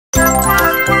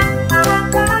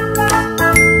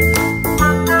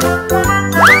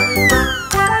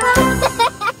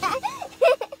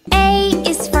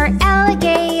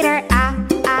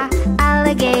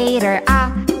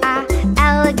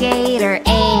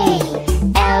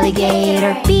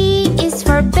alligator. B is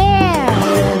for bear.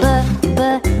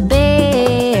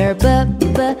 Bear.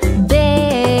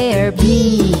 Bear.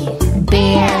 B,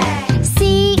 bear.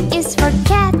 C is for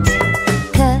cat.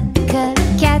 Cat.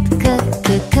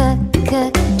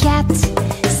 Cat.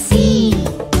 C,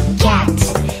 cat.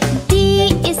 D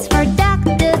is for duck.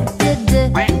 Duck.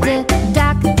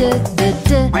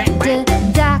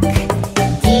 Duck.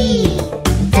 D,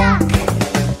 duck.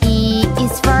 E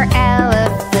is for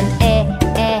elephant.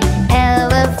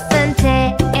 Elephant. Elephant.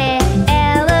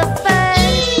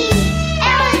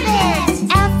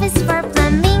 Elephant. F is for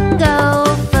flamingo.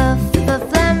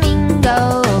 Flamingo.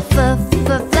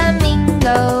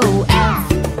 Flamingo. F,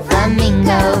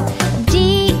 flamingo. G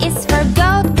is for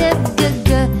goat.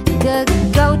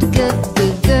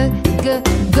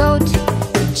 Goat.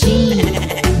 G,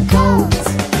 goat.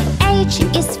 H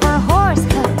is for horse.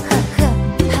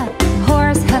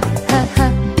 Horse.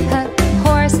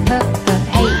 Horse.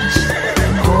 H,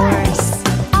 horse.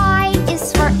 I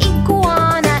is for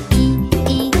iguana.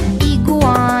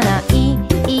 Iguana.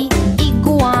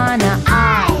 Iguana. I,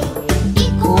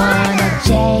 iguana. J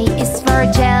is for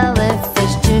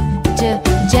jellyfish.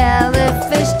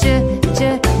 Jellyfish.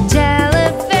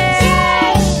 Jellyfish.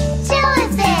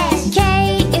 Jellyfish. K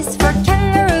is for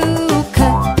kangaroo.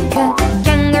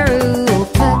 Kangaroo.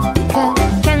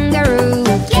 Kangaroo.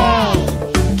 K,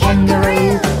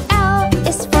 kangaroo. L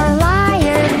is for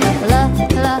lion. Lion.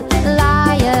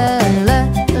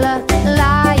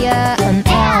 Lion.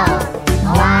 L,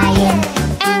 lion.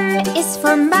 M is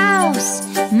for mouse.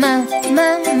 Mouse.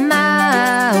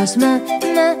 Mouse.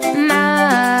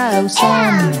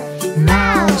 M,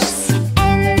 mouse.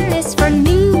 N is for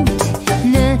newt.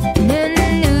 Newt.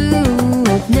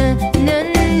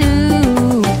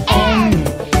 N,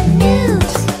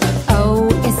 newt. O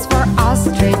is for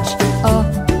ostrich.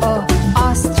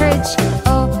 Ostrich.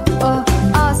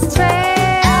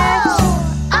 Ostrich.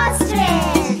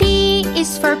 Ostrich. P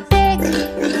is for pig.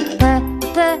 Pig.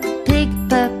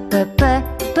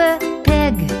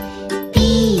 Pig. P,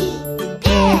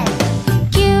 pig.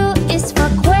 Q is for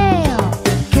quail.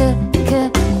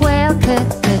 Quail.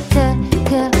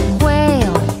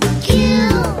 Quail. Q,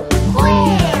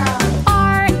 quail.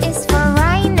 R is for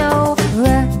rhino.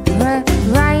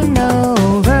 Rhino.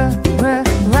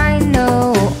 Rhino.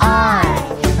 R,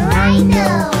 rhino.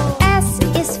 S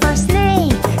is for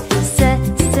snake.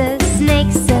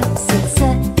 Snake.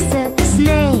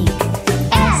 Snake.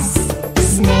 S,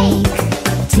 snake.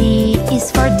 T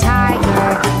is for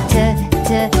tiger.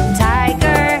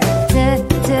 Tiger.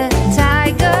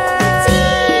 Tiger.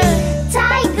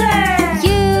 Tiger.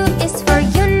 U is for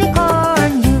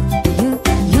unicorn.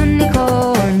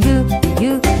 Unicorn.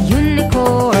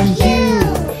 Unicorn.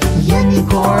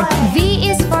 Unicorn. V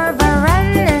is for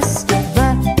varanus.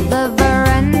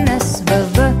 Varanus.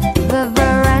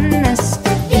 Varanus.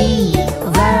 V,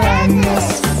 varanus.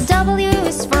 W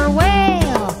is for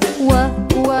whale. Whale.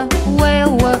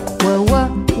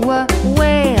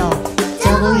 Whale.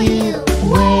 W,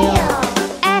 whale.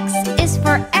 X is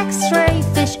for x-ray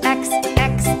fish.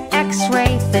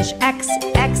 X-ray fish.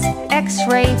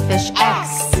 X-ray fish.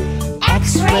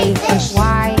 X-ray fish.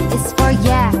 Y is for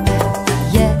yak.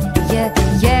 Yak.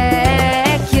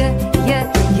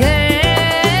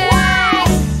 Y,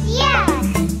 yak.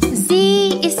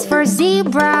 Z is for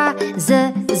zebra.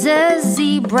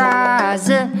 Zebra.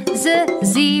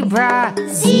 Zebra.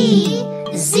 Z,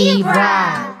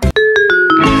 zebra.